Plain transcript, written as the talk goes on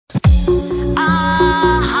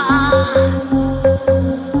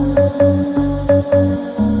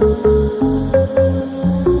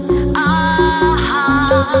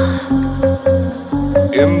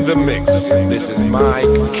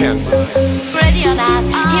Mike Canvas. Ready or not,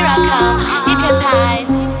 here I come, you can hide.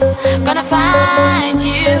 Gonna find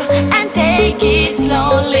you and take it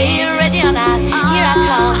slowly. Ready or not, here I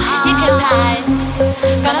come, you can hide.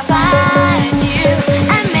 Gonna find you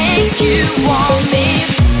and make you want me.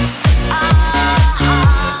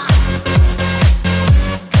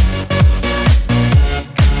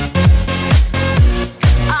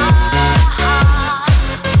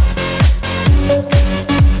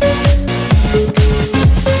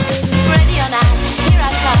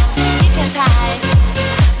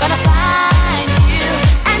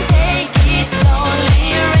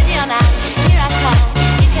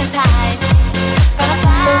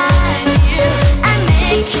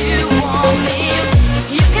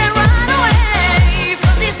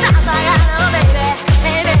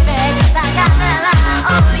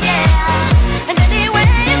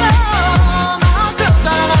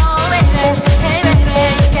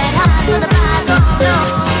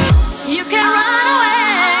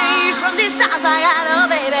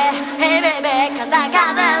 Cause I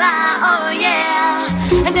got that lie, oh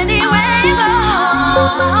yeah. And anywhere you go,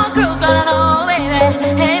 my whole crew's gonna know, baby.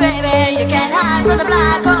 Hey baby, you can't hide from the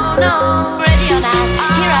black, oh no. Ready or not,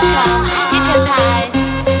 here I come, you can't hide.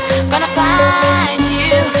 Gonna find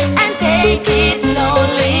you and take it